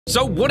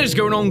So what is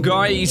going on,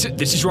 guys?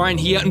 This is Ryan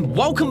here, and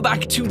welcome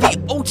back to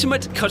the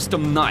Ultimate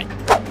Custom Night.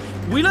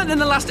 We learned in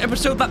the last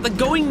episode that the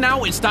going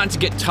now is starting to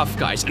get tough,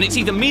 guys, and it's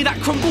either me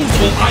that crumbles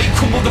or I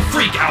crumble the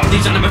freak out of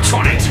these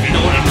animatronics, if you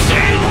know what I'm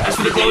saying. As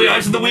for the glowy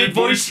eyes and the weird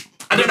voice,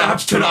 I don't know how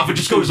to turn it off, it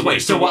just goes away,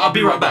 so I'll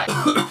be right back.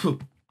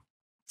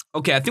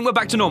 Okay, I think we're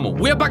back to normal.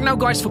 We are back now,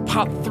 guys, for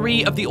part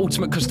 3 of the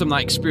Ultimate Custom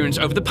Night experience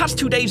over the past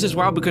 2 days as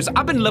well, because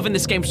I've been loving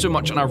this game so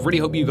much, and I really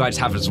hope you guys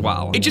have as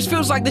well. It just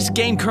feels like this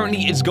game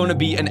currently is going to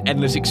be an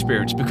endless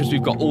experience, because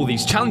we've got all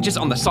these challenges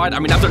on the side. I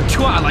mean, I've done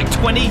 2 out of like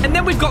 20, and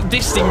then we've got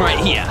this thing right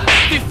here,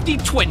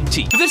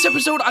 50-20. For this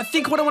episode, I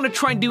think what I want to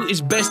try and do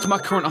is best my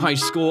current high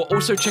score,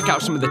 also check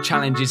out some of the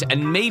challenges,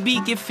 and maybe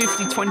give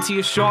 50-20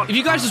 a shot. If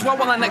you guys as well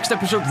want that next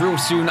episode real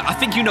soon, I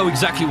think you know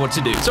exactly what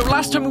to do. So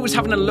last time we was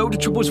having a load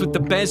of troubles with the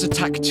Bears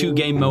Attack 2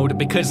 game mode,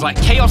 because like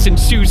chaos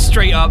ensues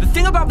straight up. The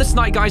thing about this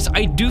night, guys,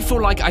 I do feel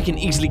like I can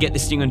easily get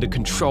this thing under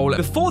control.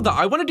 Before that,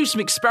 I want to do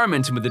some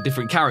experimenting with the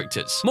different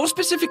characters. More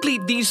specifically,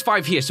 these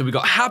 5 here. So we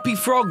got Happy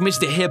Frog,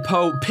 Mr.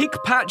 Hippo, Pig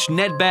Patch,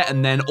 Ned Bear,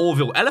 and then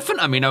Orville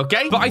Elephant. I mean,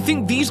 okay. But I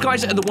think these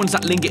guys are the ones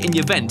that linger in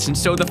your vents. And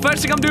so the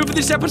first thing I'm doing for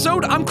this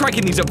episode, I'm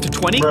cracking these up to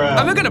 20.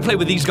 And we're going to play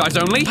with these guys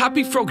only.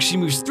 Happy Frog, she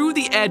moves through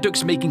the air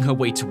ducts, making her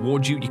way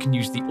towards you. You can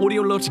use the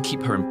audio lure to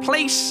keep her in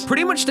place.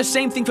 Pretty much the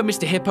same thing for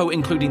Mr. Hippo,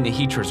 including the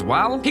heater as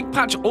well. Pig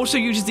Patch also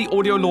uses the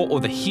audio lure or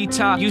the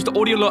heater. Use the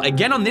audio lure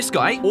again on this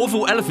guy.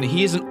 Orville Elephant,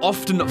 he isn't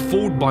often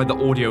fooled by the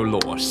audio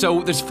lure.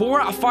 So there's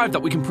 4 out of 5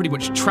 that we can pretty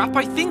much trap,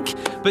 I think.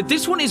 But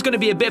this one is going to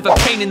be a bit of a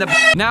pain in the...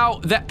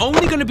 Now, they're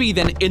only going to be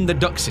then in the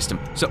duct system.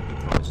 So,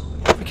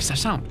 what is that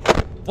sound?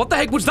 What the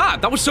heck was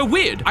that? That was so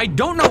weird. I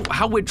don't know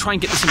how we'd try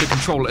and get this under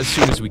control as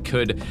soon as we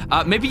could.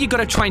 Maybe you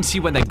gotta try and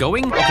see where they're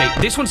going. Okay,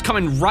 this one's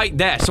coming right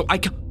there. So I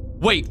can...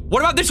 Wait,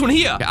 what about this one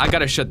here? Okay, I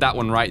gotta shut that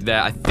one right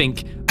there, I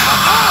think.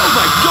 Oh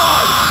my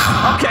God!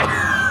 Okay.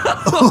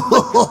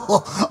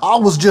 I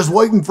was just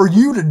waiting for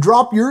you to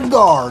drop your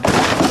guard.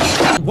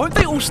 Weren't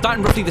they all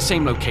starting roughly the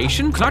same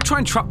location? Can I try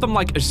and trap them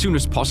like as soon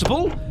as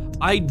possible?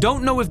 I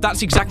don't know if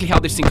that's exactly how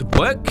this thing could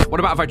work. What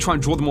about if I try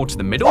and draw them all to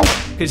the middle?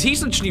 Because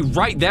he's literally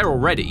right there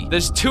already.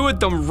 There's 2 of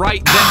them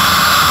right there.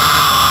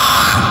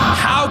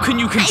 How can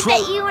you control? I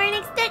bet you weren't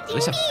expecting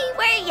me,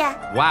 were ya?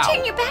 Wow.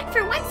 Turn your back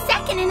for 1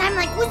 second and I'm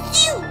like, with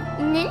you!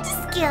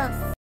 Ninja skills.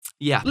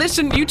 Yeah.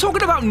 Listen, you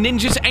talking about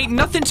ninjas ain't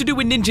nothing to do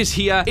with ninjas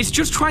here. It's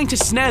just trying to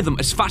snare them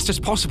as fast as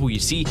possible, you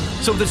see.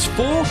 So there's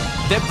 4.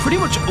 They're pretty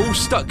much all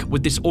stuck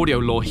with this audio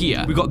lure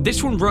here. We got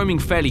this one roaming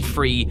fairly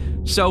free.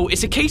 So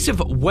it's a case of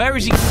where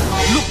is he?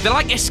 Look, they're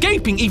like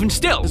escaping even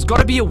still. There's got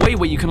to be a way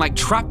where you can like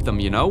trap them,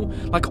 you know?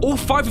 Like all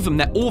 5 of them,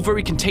 they're all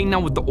very contained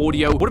now with the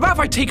audio. What about if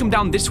I take them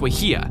down this way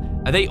here?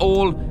 Are they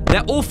all...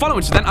 They're all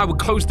following, so then I would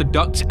close the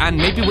duct, and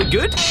maybe we're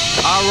good?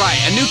 All right,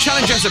 a new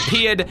challenge has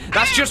appeared.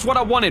 That's just what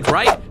I wanted,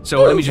 right?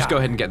 So let me just go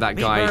ahead and get that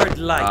guy,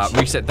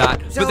 reset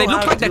that. But they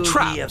look like they're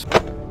trapped.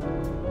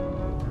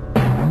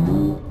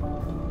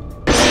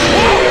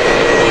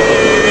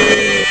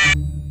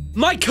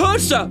 My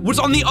cursor was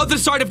on the other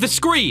side of the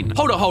screen.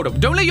 Hold up.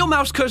 Don't let your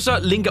mouse cursor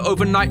linger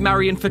overnight,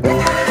 Marion. For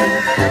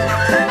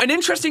an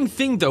interesting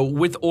thing, though,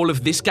 with all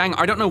of this gang,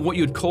 I don't know what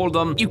you'd call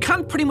them. You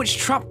can pretty much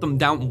trap them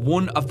down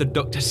one of the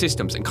duct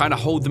systems and kind of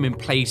hold them in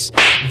place.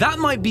 That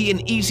might be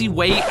an easy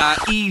way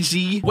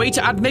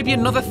to add maybe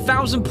another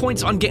 1,000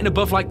 points on getting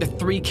above like the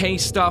 3K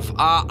stuff.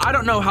 I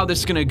don't know how this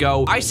is gonna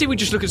go. I say we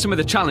just look at some of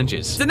the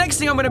challenges. The next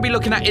thing I'm gonna be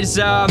looking at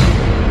is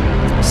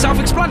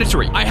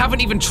self-explanatory. I haven't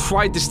even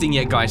tried this thing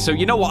yet, guys, so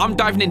you know what? I'm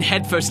diving in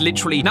headfirst,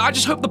 literally. Now, I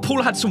just hope the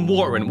pool had some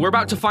water in. We're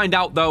about to find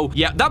out, though.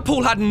 Yeah, that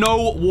pool had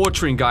no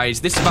water in, guys.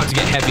 This is about to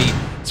get heavy.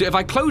 So if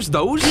I close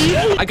those,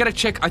 I gotta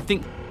check, I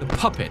think, the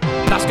puppet.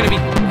 That's gonna be...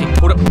 Hey,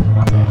 hold up.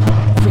 What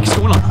the freak is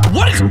going on?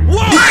 What is...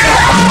 Whoa!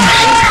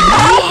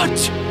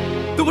 What?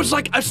 There was,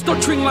 like, a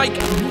stuttering, like...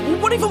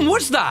 What even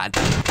was that?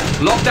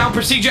 Lockdown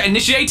procedure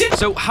initiated?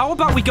 So how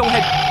about we go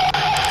ahead...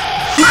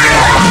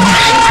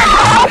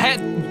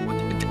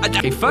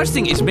 Okay, first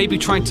thing is maybe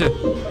trying to...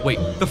 Wait,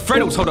 the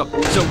Freddles, hold up.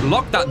 So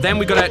lock that, then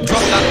we gotta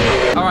drop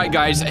that. All right,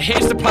 guys,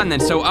 here's the plan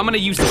then. So I'm gonna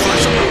use the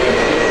flashlight.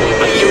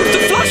 I used the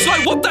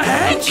flashlight, what the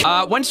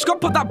heck? When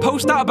Scott put that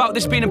post out about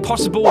this being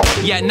impossible,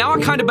 yeah, now I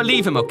kind of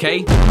believe him,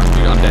 okay?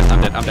 I'm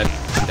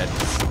dead.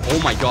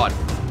 Oh my God.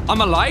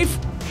 I'm alive?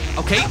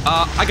 Okay,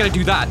 I gotta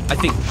do that, I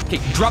think. Okay,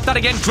 drop that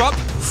again, drop.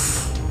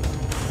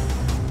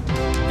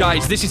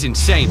 Guys, this is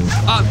insane.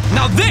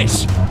 Now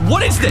this!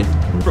 What is this?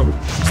 Bro,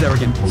 it's there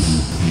again.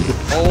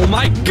 Oh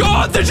my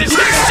God, this is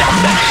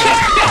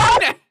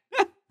insane!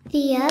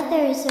 The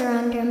others are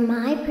under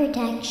my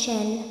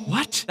protection.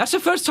 What? That's the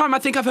first time I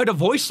think I've heard a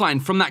voice line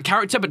from that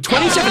character, but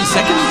 27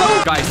 seconds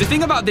though? Guys, the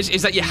thing about this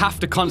is that you have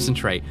to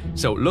concentrate.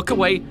 So look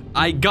away.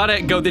 I gotta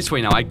go this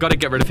way now. I gotta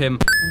get rid of him.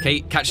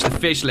 Okay, catch the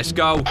fish. Let's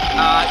go.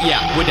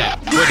 Yeah, we're dead.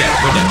 We're dead.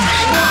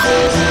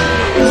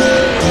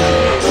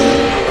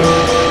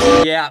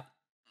 Yeah.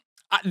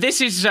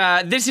 This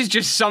is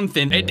just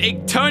something.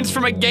 It turns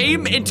from a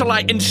game into,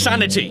 like,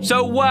 insanity.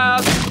 So,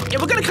 yeah,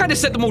 we're gonna kind of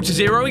set them all to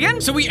 0 again.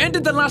 So we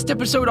ended the last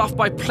episode off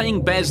by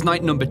playing Bears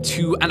Night number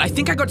 2, and I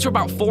think I got to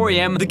about 4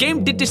 a.m. The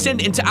game did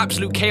descend into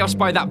absolute chaos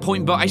by that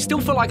point, but I still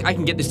feel like I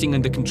can get this thing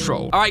under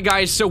control. All right,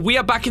 guys, so we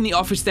are back in the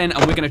office then,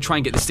 and we're gonna try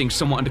and get this thing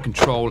somewhat under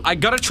control. I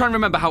gotta try and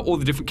remember how all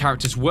the different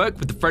characters work,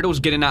 with the Freddles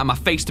getting out of my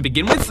face to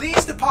begin with.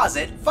 Please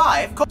deposit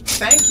 5 coins.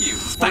 Thank you.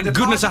 Thank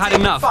goodness I had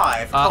enough.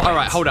 All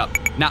right, hold up.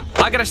 Now,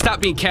 I gotta start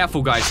being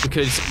careful, guys,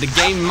 because the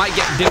game might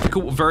get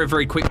difficult very,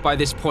 very quick by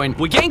this point.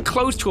 We're getting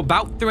close to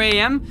about 3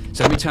 a.m.,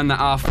 so let me turn that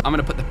off. I'm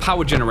gonna put the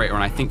power generator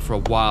on, I think, for a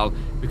while,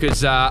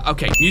 because,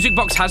 okay, Music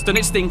Box has done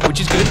its thing,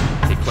 which is good.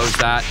 Okay, close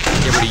that.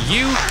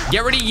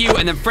 Get rid of you,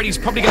 and then Freddy's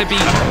probably gonna be...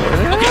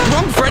 Okay,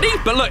 wrong Freddy,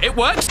 but look, it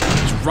works.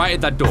 He's right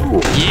at that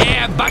door.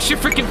 Yeah, bash your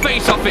freaking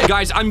face off it.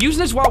 Guys, I'm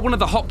using as well one of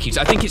the hotkeys.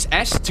 I think it's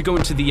S to go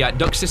into the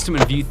duck system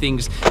and view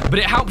things, but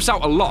it helps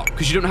out a lot,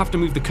 because you don't have to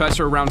move the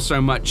cursor around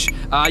so much.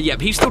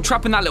 Yep, he's still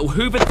trapping that little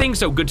Hoover thing,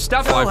 so good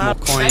stuff. 5 more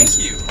coins.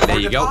 Thank you. There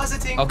you go.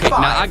 Okay,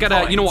 now I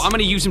gotta, you know what, I'm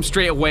gonna use him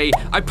straight away.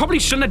 I probably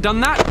shouldn't have done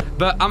that,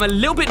 but I'm a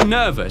little bit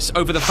nervous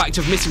over the fact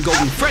of missing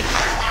Golden Freddy,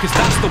 because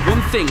that's the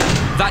one thing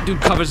that dude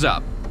covers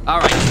up. All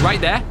right, he's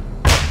right there.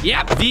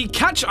 Yeah, the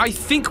catch, I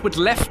think, with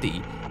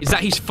Lefty is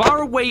that he's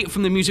far away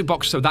from the music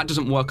box, so that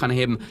doesn't work on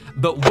him.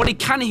 But what he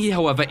can hear,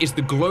 however, is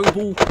the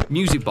global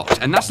music box,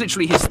 and that's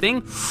literally his thing.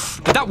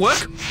 Did that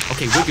work?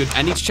 Okay, we're good.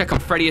 I need to check on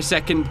Freddy a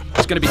second.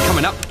 He's gonna be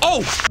coming up.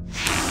 Oh!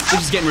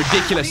 This is getting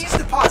ridiculous. Please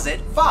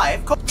deposit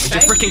 5 coins.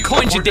 It's your freaking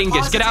coins, you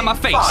dingus. Get out of my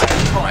face.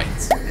 Right.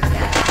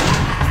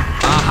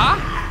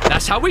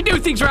 That's how we do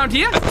things around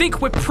here. I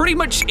think we're pretty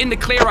much in the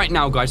clear right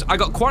now, guys. I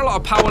got quite a lot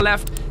of power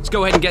left. Let's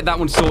go ahead and get that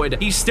one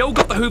sorted. He's still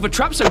got the Hoover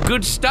trap, so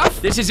good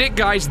stuff. This is it,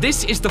 guys.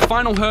 This is the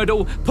final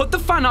hurdle. Put the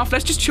fan off.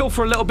 Let's just chill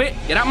for a little bit.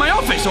 Get out of my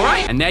office, all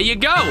right? And there you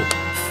go.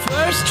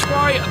 First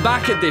try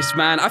back at this,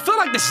 man. I feel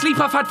like the sleep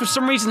I've had for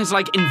some reason has,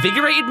 like,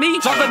 invigorated me.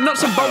 It's like the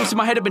nuts and bolts in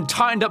my head have been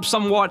tightened up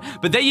somewhat.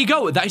 But there you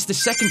go. That is the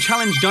second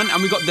challenge done.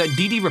 And we got the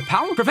DD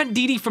Repel. Prevent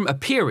DD from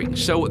appearing.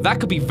 So that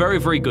could be very,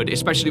 very good,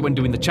 especially when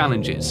doing the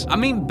challenges. I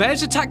mean,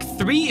 Bears Attack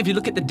 3, if you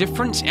look at the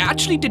difference, it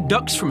actually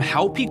deducts from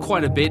Helpy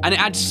quite a bit. And it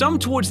adds some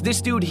towards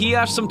this dude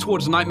here, some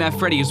towards Nightmare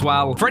Freddy as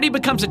well. Freddy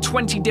becomes a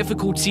 20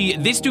 difficulty.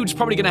 This dude's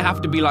probably going to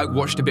have to be, like,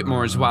 watched a bit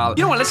more as well.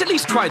 You know what? Let's at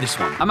least try this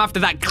one. I'm after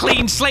that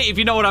clean slate, if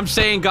you know what I'm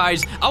saying, guys.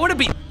 I want to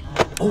be...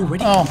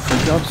 Already? Oh,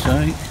 for God's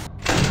sake.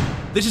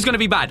 This is going to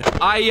be bad.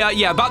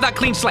 Yeah, about that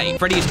clean slate.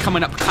 Freddy is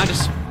coming up kind of...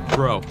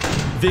 Bro,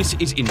 this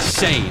is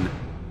insane.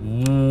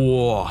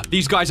 Whoa.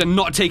 These guys are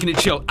not taking it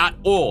chill at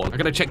all. I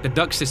got to check the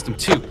duck system,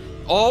 too.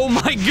 Oh,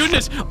 my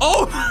goodness.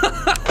 Oh!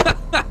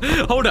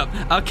 Hold up.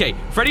 Okay,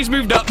 Freddy's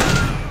moved up.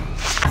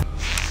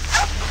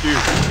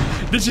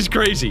 Dude, this is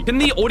crazy. Can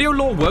the audio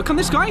law work on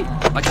this guy?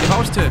 Like, if I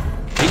was to...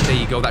 Hey, there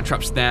you go. That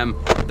traps them.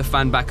 Put the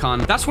fan back on.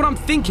 That's what I'm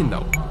thinking,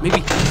 though.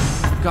 Maybe...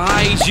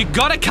 Guys, you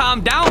gotta calm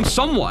down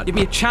somewhat. Give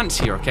me a chance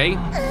here, okay?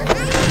 Right,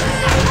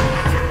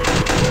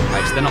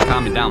 so they're not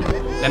calming down.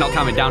 They're not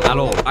calming down at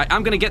all.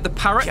 I'm gonna get the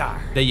parrot.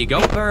 There you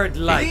go. Bird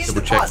light. Please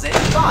deposit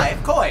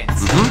 5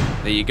 coins.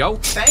 There you go.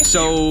 Thank you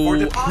for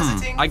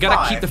depositing I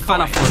gotta keep the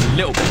fan off for a coins.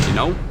 little bit, you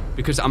know?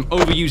 Because I'm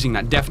overusing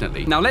that,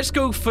 definitely. Now, let's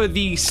go for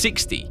the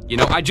 60. You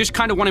know, I just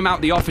kind of want him out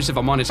the office, if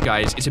I'm honest,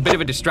 guys. It's a bit of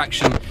a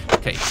distraction.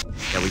 Okay,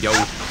 there we go.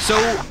 So,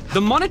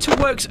 the monitor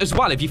works as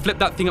well if you flip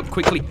that thing up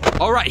quickly.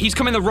 All right, he's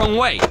coming the wrong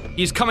way.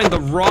 He's coming the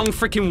wrong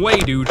freaking way,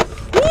 dude.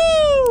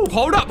 Woo!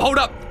 Hold up, hold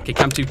up. Okay,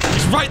 cam 2.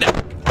 He's right there.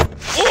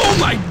 Oh,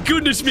 my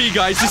goodness me,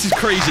 guys. This is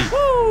crazy.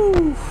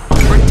 Woo!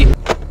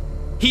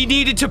 He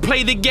needed to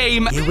play the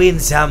game. You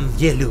win some,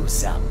 you lose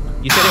some.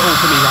 You said it all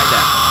for me right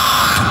there.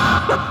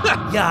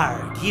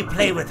 Yarg, you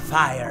play with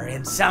fire,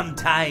 and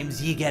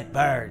sometimes you get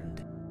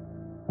burned.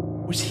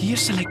 Was he a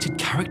selected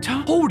character?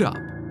 Hold up.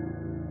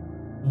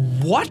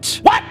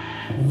 What? What?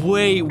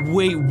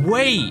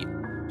 Wait.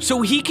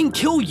 So he can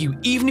kill you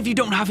even if you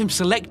don't have him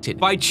selected.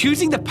 By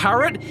choosing the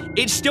parrot,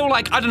 it's still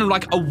like, I don't know,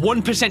 like a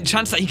 1%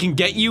 chance that he can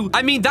get you.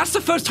 I mean, that's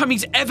the first time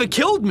he's ever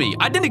killed me.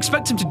 I didn't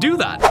expect him to do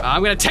that.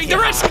 I'm gonna take the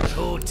risk.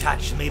 Who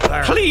touched me,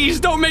 bird? Please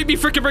don't make me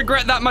freaking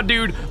regret that, my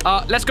dude.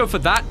 Let's go for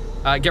that.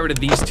 Get rid of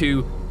these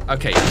two.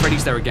 Okay,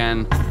 Freddy's there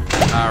again.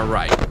 All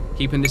right.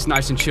 Keeping this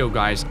nice and chill,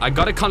 guys. I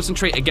gotta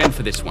concentrate again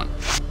for this one.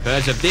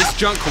 Because of this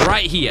junk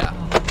right here.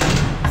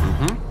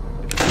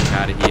 Get the fuck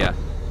out of here.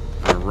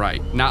 All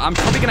right. Now, I'm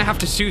probably gonna have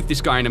to soothe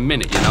this guy in a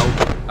minute, you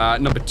know?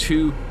 Number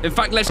 2. In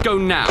fact, let's go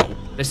now.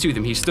 Let's soothe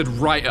him. He stood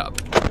right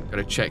up.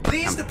 Gotta check.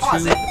 Please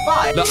deposit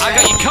 5. Look, I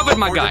got you covered,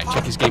 my guy.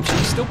 Check his game sheet.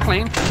 He's still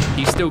playing.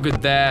 He's still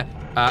good there.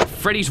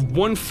 Freddy's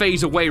 1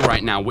 phase away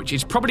right now, which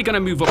is probably gonna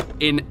move up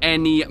in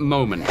any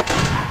moment.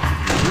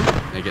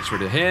 That gets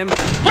rid of him.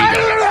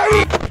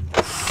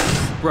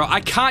 Bro, I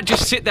can't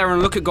just sit there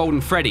and look at Golden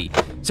Freddy.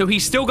 So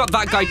he's still got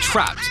that guy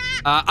trapped.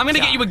 I'm gonna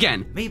get you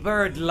again. Me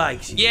bird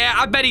likes you. Yeah,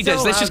 I bet he does.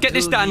 So Let's just get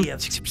this done.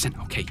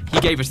 60%. Okay, he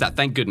gave us that,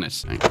 thank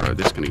goodness. Bro,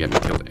 this is gonna get me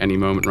killed at any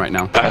moment right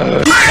now.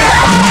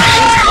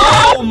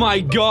 Oh my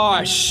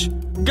gosh!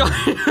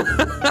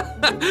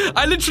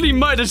 I literally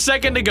might a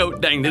second ago.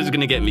 Dang, this is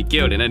gonna get me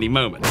killed in any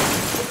moment.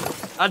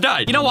 I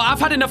died. You know what? I've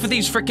had enough of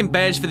these freaking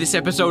bears for this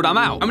episode. I'm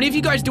out. I mean, if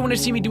you guys do want to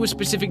see me do a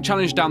specific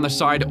challenge down the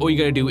side, all you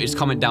gotta do is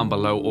comment down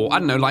below, or I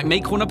don't know, like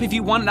make one up if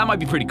you want. That might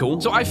be pretty cool.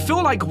 So I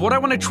feel like what I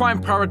want to try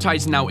and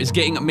prioritize now is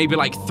getting maybe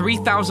like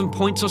 3,000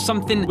 points or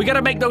something. We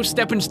gotta make those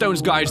stepping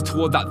stones, guys,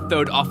 toward that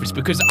third office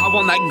because I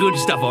want that good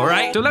stuff, all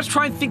right? So let's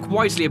try and think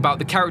wisely about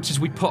the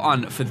characters we put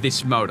on for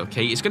this mode,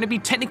 okay? It's gonna be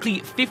technically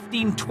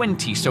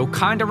 1520, so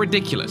kind of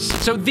ridiculous.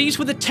 So these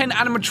were the 10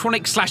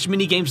 animatronic slash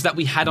mini games that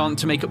we had on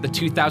to make up the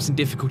 2000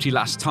 difficulty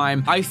last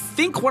time. I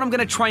think what I'm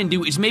gonna try and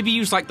do is maybe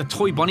use like the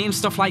toy bunny and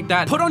stuff like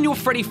that. Put on your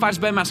Freddy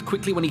Fazbear mask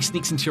quickly when he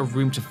sneaks into your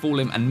room to fool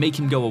him and make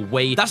him go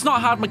away. That's not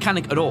a hard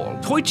mechanic at all.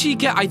 Toy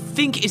Chica, I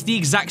think, is the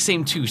exact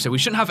same too, so we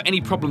shouldn't have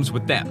any problems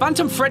with them.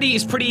 Phantom Freddy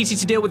is pretty easy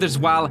to deal with as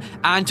well,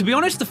 and to be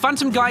honest, the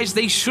Phantom guys,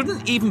 they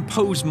shouldn't even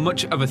pose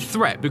much of a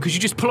threat because you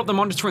just pull up the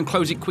monitor and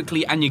close it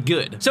quickly and you're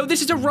good. So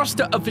this is a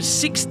roster of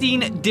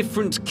 16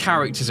 different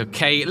characters,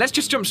 okay? Let's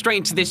just jump straight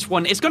into this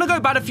one. It's gonna go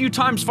bad a few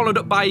times, followed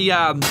up by,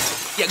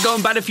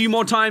 going bad a few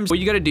more times. What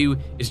you gotta do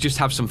is just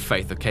have some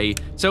faith, okay?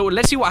 So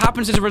let's see what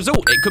happens as a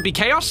result. It could be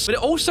chaos, but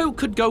it also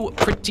could go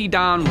pretty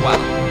darn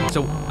well.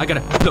 So I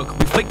gotta, look,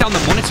 we flicked down the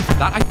monitor for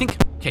that, I think.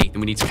 Okay, then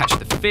we need to catch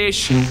the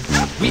fish.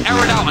 We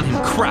errored out on him,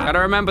 crap. Gotta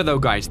remember though,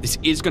 guys, this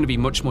is gonna be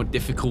much more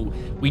difficult.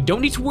 We don't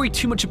need to worry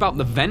too much about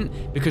the vent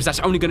because that's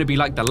only gonna be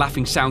like the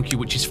laughing sound cue,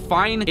 which is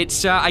fine.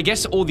 It's, I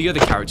guess, all the other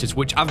characters,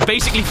 which I've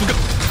basically forgot.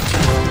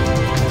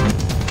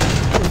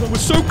 Oh, that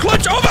was so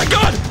clutch, oh my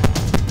God!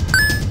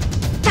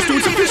 Just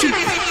doing some fishing.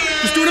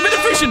 Just doing a bit of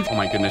fishing. Oh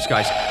my goodness,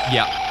 guys.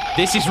 Yeah,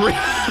 this is real.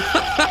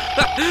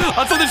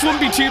 I thought this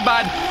wouldn't be too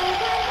bad.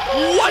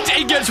 What?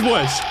 It gets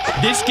worse.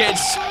 This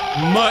gets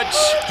much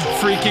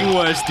freaking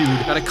worse, dude.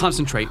 Gotta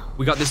concentrate.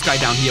 We got this guy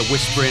down here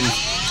whispering.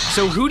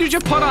 So who did you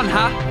put on,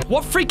 huh?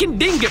 What freaking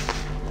dingo?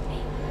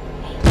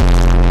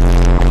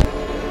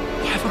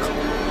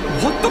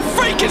 What the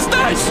freak is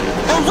this?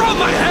 Around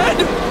my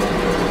head?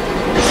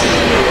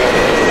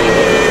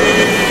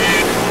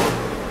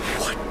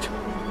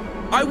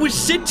 I was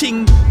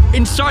sitting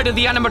inside of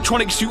the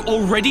animatronic suit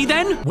already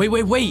then?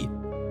 Wait.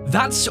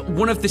 That's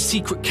one of the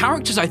secret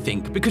characters, I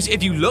think, because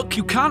if you look,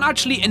 you can't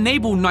actually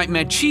enable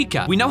Nightmare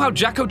Chica. We know how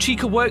Jacko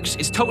Chica works.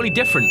 It's totally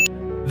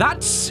different.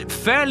 That's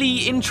fairly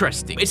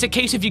interesting. It's a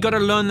case of you gotta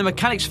learn the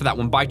mechanics for that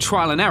one by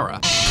trial and error.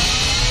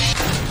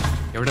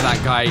 Get rid of that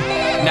guy.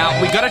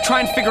 Now, we gotta try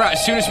and figure out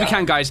as soon as we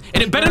can, guys.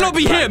 And it better not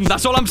be him.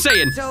 That's all I'm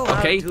saying.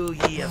 Okay. Do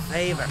ye a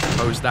favor.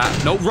 Close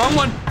that. No, wrong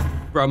one.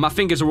 Bro, my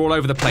fingers are all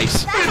over the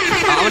place.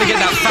 I want to get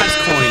that fast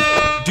coin.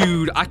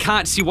 Dude, I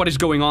can't see what is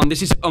going on.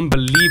 This is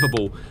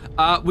unbelievable.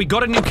 We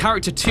got a new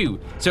character too,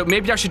 so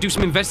maybe I should do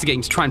some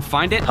investigating to try and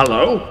find it.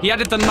 Hello? He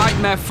added the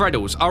Nightmare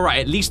Freddles. All right,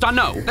 at least I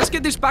know. Let's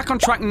get this back on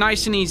track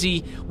nice and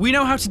easy. We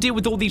know how to deal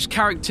with all these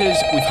characters.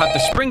 We've had the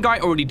spring guy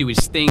already do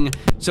his thing,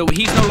 so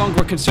he's no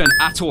longer a concern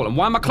at all. And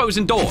why am I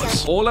closing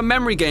doors? All a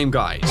memory game,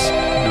 guys.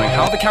 Knowing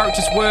how the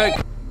characters work.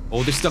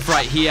 All this stuff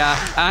right here.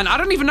 And I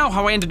don't even know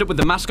how I ended up with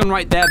the mask on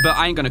right there, but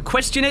I ain't gonna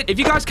question it. If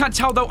you guys can't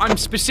tell, though, I'm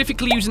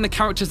specifically using the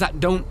characters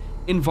that don't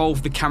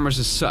involve the cameras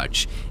as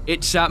such.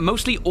 It's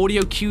mostly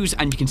audio cues,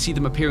 and you can see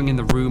them appearing in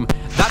the room.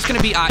 That's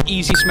gonna be our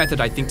easiest method,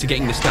 I think, to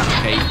getting this done,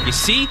 okay? You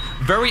see?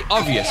 Very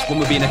obvious when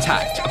we're being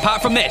attacked.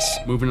 Apart from this,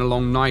 moving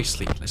along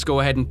nicely. Let's go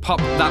ahead and pop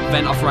that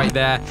vent off right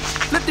there.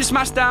 Flip this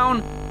mask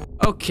down.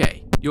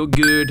 Okay, you're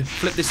good.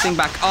 Flip this thing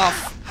back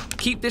off.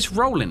 Keep this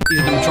rolling.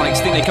 These animatronics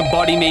think they can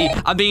body me.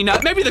 I mean,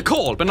 maybe the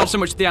call, but not so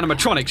much the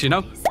animatronics, you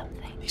know?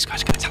 These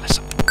guys are gonna tell us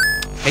something.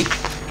 Hey,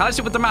 tell us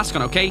it with the mask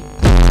on, okay?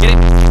 Get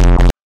it?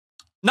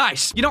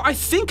 Nice. You know, I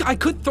think I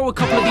could throw a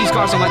couple of these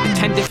guys on like the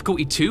 10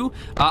 difficulty too.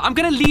 I'm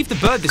gonna leave the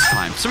bird this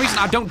time. For some reason,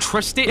 I don't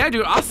trust it. Yeah,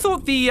 dude, I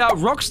thought the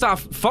Rockstar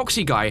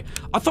Foxy guy,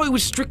 I thought he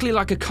was strictly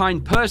like a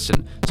kind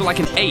person. So like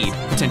an aide,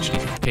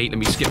 potentially. Okay, let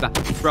me skip that.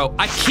 Bro,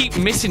 I keep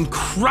missing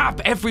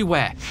crap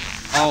everywhere.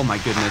 Oh my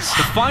goodness.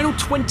 The final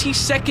 20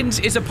 seconds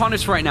is upon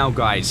us right now,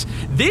 guys.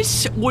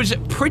 This was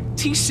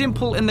pretty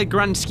simple in the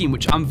grand scheme,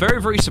 which I'm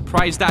very, very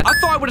surprised at. I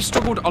thought I would have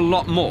struggled a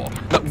lot more.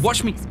 Look,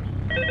 watch me.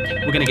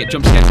 We're gonna get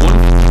jump scared. One.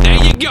 There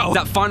you go.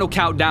 That final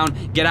countdown.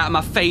 Get out of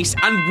my face.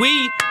 And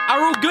we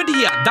are all good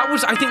here. That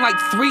was, I think, like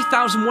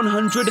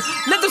 3,100.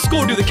 Let the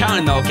score do the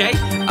counting, though, okay?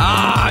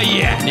 Ah,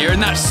 yeah. Nearing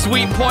that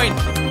sweet point.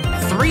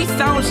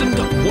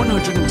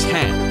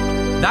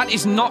 3,110. That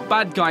is not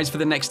bad, guys, for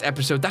the next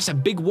episode. That's a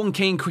big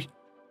 1K increase.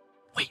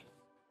 Wait,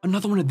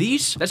 another one of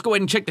these? Let's go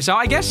ahead and check this out,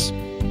 I guess.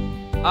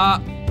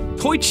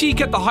 Toy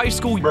Cheek at the high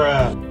school.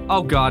 Bruh.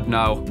 Oh, God,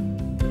 no.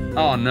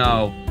 Oh,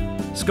 no.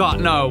 Scott,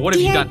 no. What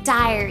have you done? Dear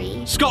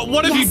Diary. Scott,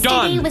 what have you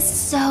done? Yesterday was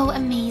so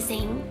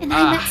amazing, and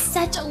I met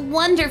such a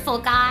wonderful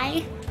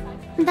guy.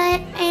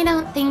 But I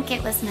don't think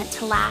it was meant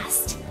to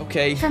last.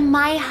 Okay. For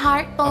my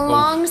heart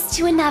belongs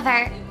to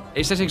another.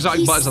 It says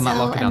exotic buttons on that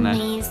locker down there.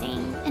 He's so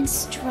amazing and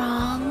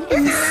strong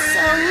and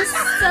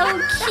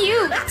so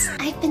cute.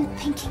 I've been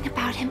thinking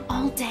about him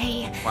all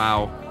day.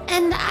 Wow.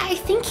 And I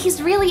think he's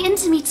really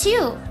into me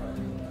too.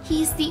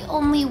 He's the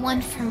only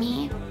one for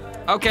me.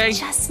 Okay. I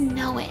just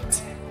know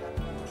it.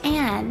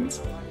 And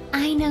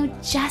I know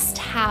just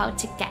how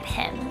to get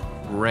him.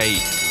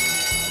 Great.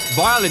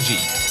 Biology.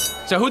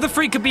 So who the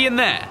freak could be in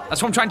there?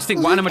 That's what I'm trying to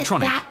think. What Look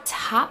animatronic? at that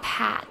top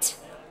hat.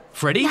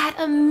 Freddy? That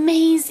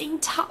amazing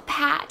top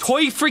hat.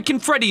 Toy freaking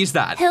Freddy is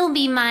that? He'll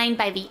be mine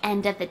by the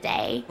end of the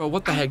day. Well,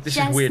 what the heck? This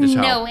Just is weird as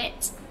hell. know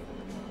it.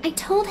 I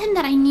told him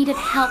that I needed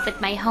help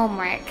with my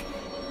homework.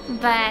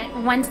 But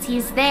once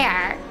he's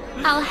there,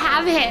 I'll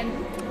have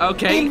him.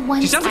 Okay. And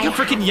once She sounds like a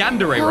freaking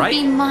yandere, he'll right?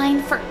 be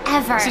mine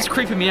forever. This is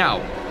creeping me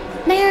out.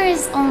 There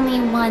is only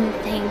one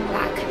thing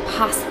that could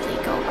possibly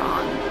go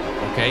wrong.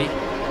 Okay.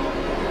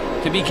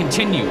 To be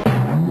continued.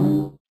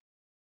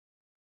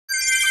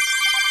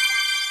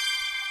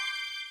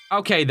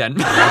 Okay then.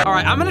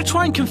 Alright, I'm gonna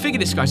try and configure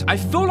this, guys. I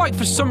feel like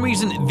for some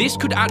reason this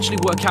could actually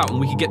work out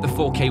and we could get the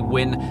 4K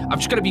win. I've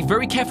just gotta be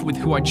very careful with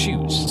who I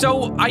choose.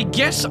 So I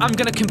guess I'm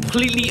gonna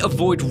completely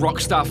avoid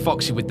Rockstar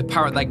Foxy with the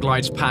parrot that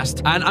glides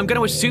past, and I'm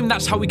gonna assume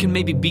that's how we can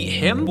maybe beat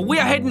him. But we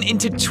are heading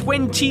into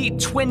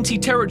 2020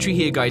 territory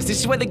here, guys. This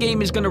is where the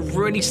game is gonna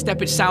really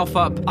step itself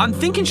up. I'm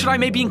thinking, should I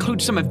maybe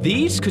include some of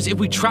these? Because if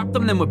we trap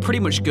them, then we're pretty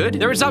much good.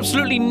 There is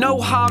absolutely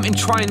no harm in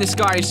trying this,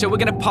 guys. So we're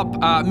gonna pop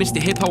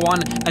Mr. Hippo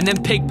on and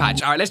then Pig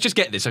Patch. Alright, let's just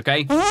get this,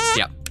 okay?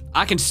 Yeah.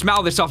 I can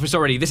smell this office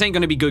already. This ain't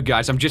gonna be good,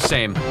 guys. I'm just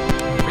saying.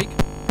 Freak.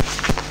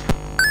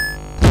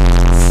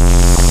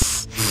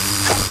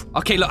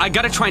 Okay, look, I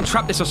gotta try and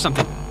trap this or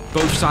something.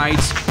 Both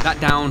sides. That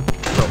down.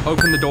 Bro,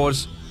 open the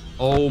doors.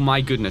 Oh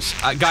my goodness.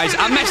 Guys,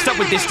 I messed up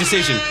with this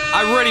decision.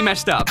 I really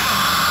messed up.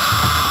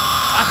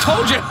 I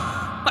told you.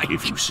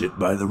 If you sit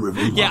by the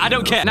river. Yeah, I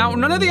don't care. Now,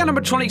 none of the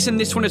animatronics in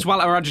this one as well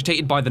are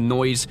agitated by the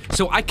noise,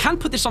 so I can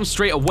put this on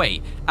straight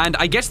away, and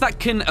I guess that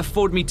can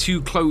afford me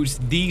to close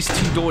these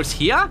two doors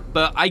here,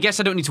 but I guess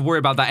I don't need to worry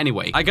about that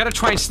anyway. I gotta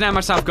try and snare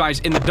myself, guys,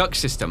 in the duct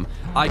system.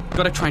 I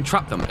gotta try and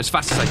trap them as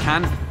fast as I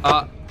can.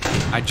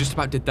 I just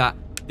about did that.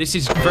 This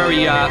is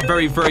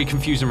very, very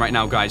confusing right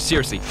now, guys.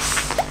 Seriously.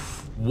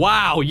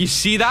 Wow, you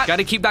see that?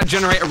 Gotta keep that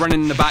generator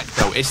running in the back,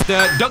 though. It's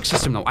the duct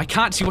system, though. I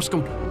can't see what's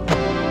going...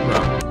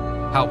 Bro.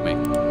 Help me.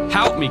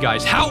 Help me,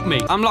 guys. Help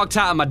me. I'm locked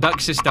out of my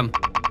duct system.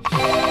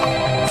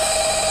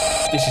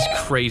 This is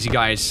crazy,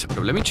 guys.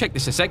 Let me check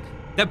this a sec.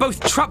 They're both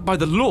trapped by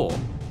the law.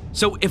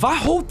 So if I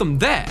hold them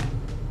there,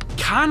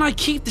 can I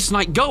keep this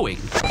night going?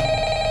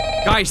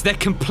 Guys, they're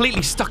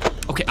completely stuck.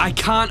 Okay, I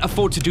can't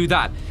afford to do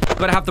that.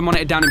 Gotta have the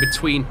monitor down in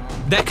between.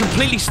 They're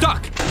completely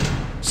stuck.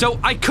 So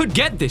I could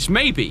get this,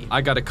 maybe. I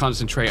gotta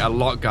concentrate a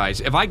lot,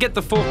 guys. If I get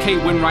the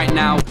 4K win right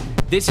now,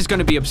 this is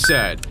gonna be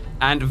absurd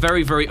and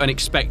very, very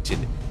unexpected.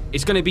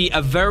 It's going to be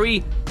a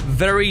very,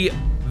 very,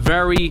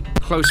 very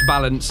close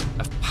balance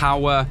of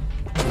power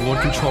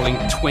toward controlling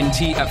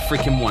 20 at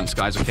freaking once,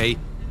 guys, okay?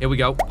 Here we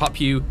go.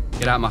 Pop you.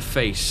 Get out of my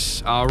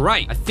face. All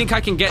right. I think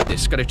I can get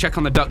this. Got to check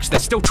on the ducks.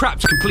 They're still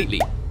trapped completely.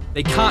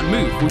 They can't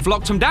move. We've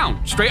locked them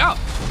down. Straight up.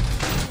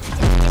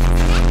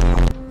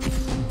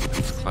 That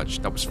was clutch.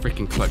 That was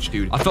freaking clutch,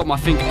 dude. I thought my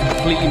finger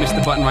completely missed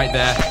the button right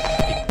there.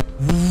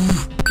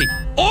 Okay.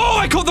 Oh,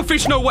 I caught the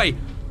fish. No way.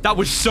 That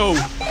was so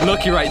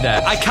lucky right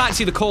there. I can't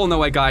see the call no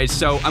way, guys,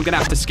 so I'm gonna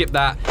have to skip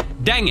that.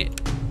 Dang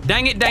it.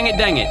 Dang it, dang it,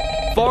 dang it.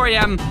 4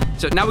 a.m.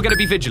 So now we're gonna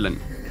be vigilant.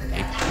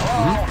 Okay.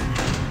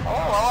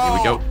 Here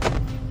we go.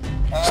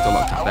 Still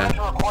locked up there. I want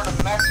to record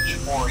a message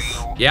for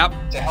you. Yep.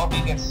 To help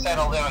you get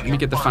settled in. Let me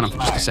get the fan on for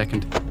just a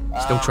second.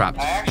 Still trapped.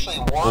 I actually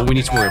All we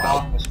need to worry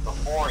about.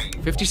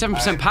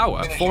 57%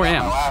 power, 4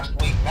 a.m. Last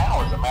week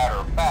now, as a matter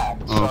of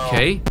fact.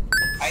 Okay.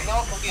 I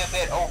know it can be a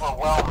bit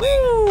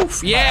overwhelming.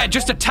 Oof. Yeah,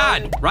 just a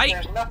tad, right?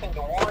 There's nothing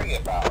to worry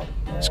about.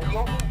 Let's go.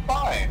 You'll be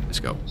fine. Let's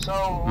go.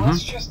 So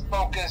let's just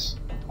focus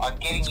on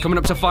getting. It's coming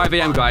up to 5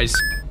 a.m., guys.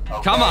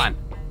 Okay. Come on.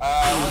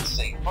 Let's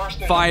see.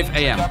 First, 5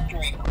 a.m.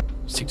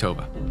 It's ticked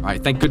over. All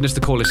right, thank goodness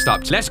the call is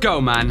stopped. Let's go,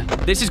 man.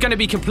 This is going to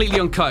be completely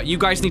uncut. You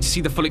guys need to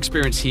see the full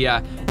experience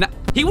here. Now,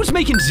 he was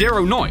making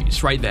zero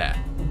noise right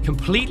there.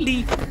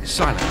 Completely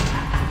silent.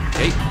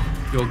 Okay,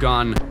 you're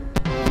gone.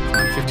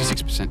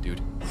 56%,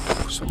 dude.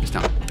 Swipe this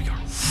down. Here we go.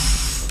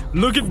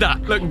 Look at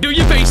that. Look, do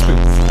your basement.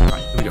 All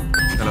right, here we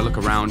go. Gotta look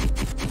around.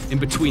 In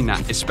between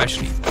that,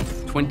 especially.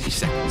 20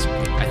 seconds.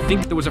 Okay, I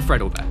think there was a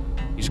Freddle there.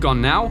 He's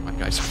gone now. All right,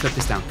 guys, flip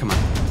this down. Come on.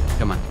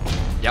 Come on.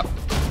 Yep.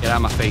 Get out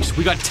of my face.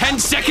 We got 10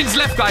 seconds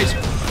left, guys.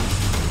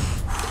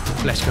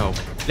 Let's go.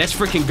 Let's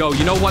freaking go.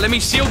 You know what? Let me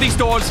seal these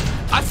doors.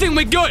 I think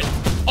we're good.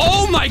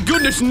 Oh my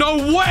goodness, no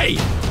way.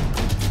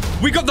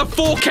 We got the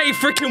 4K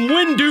freaking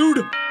win, dude.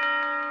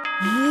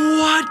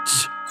 What?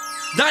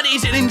 That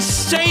is an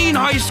insane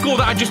high score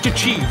that I just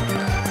achieved.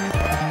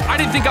 I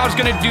didn't think I was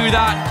gonna do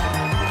that.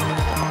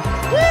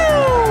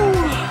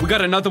 Woo! We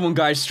got another one,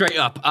 guys, straight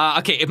up.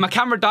 Okay, if my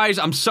camera dies,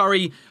 I'm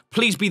sorry.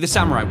 Please be the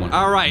samurai one.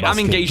 All right, I'm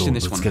engaged in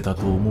this one.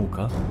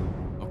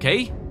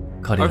 Okay?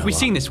 Or have we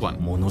seen this one?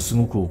 Hold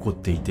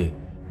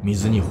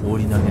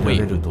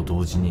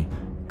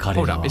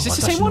up, is this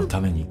the same one?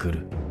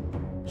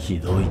 ひ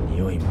どい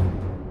匂いも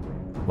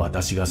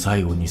私が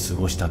最後に過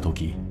ごした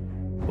時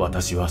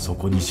私はそ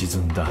こに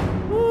沈んだ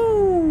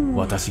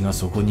私が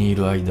そこにい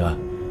る間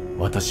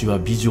私は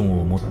ビジョン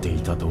を持って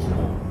いたと思う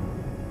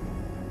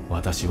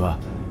私は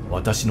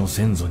私の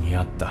先祖に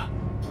会った。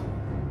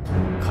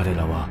彼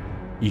らは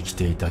生き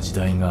ていた時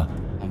代が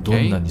ど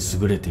んなに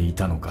優れてい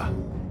たのか。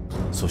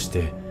そし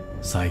て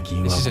最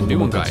近は子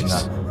供たち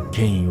が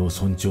権威を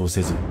尊重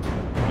せず、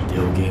ビ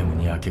デオゲーム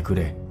に明け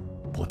暮れ、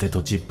ポテ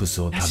トチップ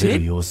スを食べ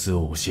る様子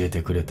を教え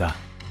てくれた。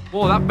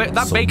Well,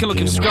 that bacon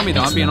looking scrummy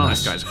though, I'm being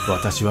honest, guys.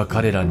 私は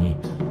彼らに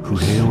不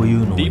平を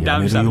言うのをや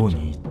めるよう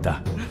に言っ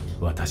た。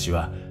私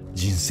は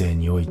人生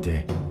におい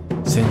て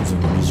先祖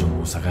のビジョ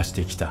ンを探し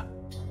てきた。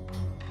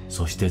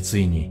そしてつ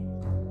いに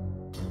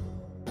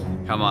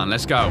Come on,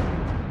 let's go.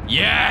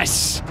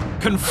 Yes!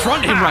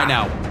 Confront him right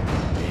now.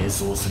 瞑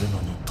想する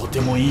のにとて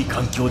もいい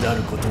環境であ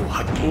ることを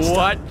発見した。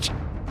 What?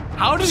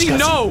 How does he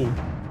know?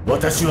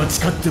 私は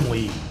誓っても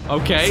いい。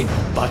 Okay.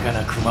 バカ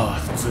なクマは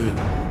普通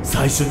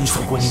最初に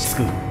そこに着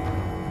く。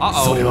Uh-oh.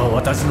 それは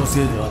私の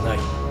せいではない。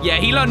 Yeah,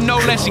 he learned no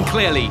lesson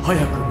clearly.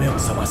 早く目を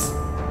覚ます。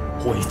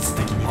本質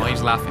的に Oh,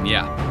 he's だ。 laughing,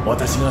 yeah.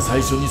 私が最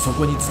初にそ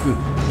こに着く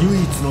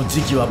唯一の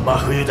時期は真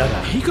冬だ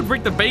が。 He could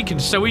break the bacon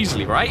so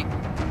easily, right?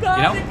 You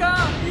know? 誰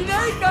かい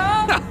ない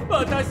か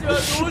私はどう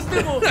し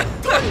ても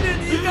トイレ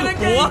に行かな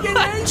きゃいけ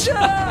ないん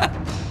だ。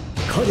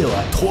彼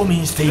は冬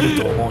眠してい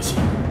ると思うし、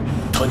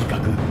とにか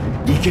く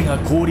池が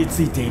凍り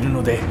ついている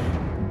ので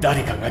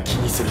誰かが気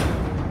にする。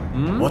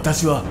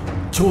私は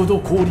ちょうど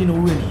氷の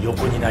上に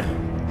横になり、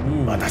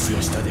私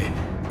の下で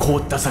凍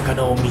った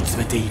魚を見つ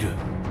めている。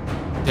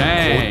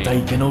凍った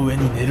池の上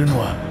に寝るの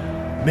は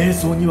瞑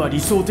想には理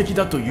想的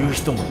だという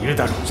人もいる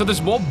だろう。 So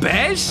there's more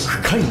bears?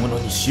 深いもの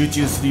に集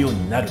中するよう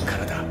になるか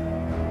らだ。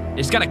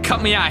 It's gonna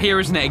cut me out here,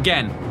 isn't it,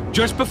 again?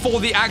 Just before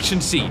the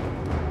action scene.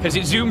 Because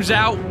it zooms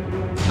out.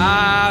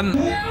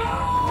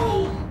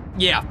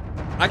 Yeah.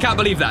 I can't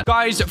believe that.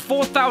 Guys,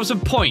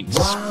 4,000 points.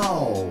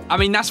 Wow. I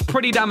mean, that's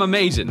pretty damn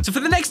amazing. So for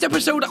the next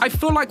episode, I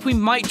feel like we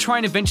might try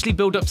and eventually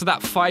build up to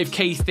that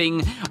 5K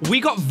thing. We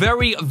got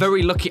very,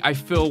 very lucky, I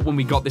feel, when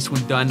we got this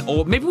one done.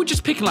 Or maybe we're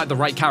just picking, like, the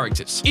right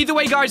characters. Either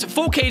way, guys,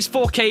 4K is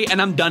 4K, and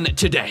I'm done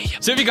today.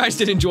 So if you guys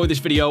did enjoy this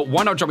video,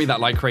 why not drop me that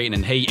like rating?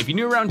 And hey, if you're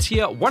new around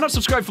here, why not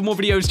subscribe for more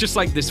videos just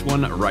like this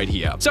one right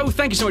here? So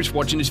thank you so much for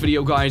watching this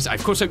video, guys. I,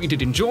 of course, hope you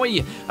did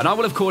enjoy, and I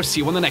will, of course,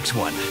 see you on the next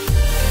one.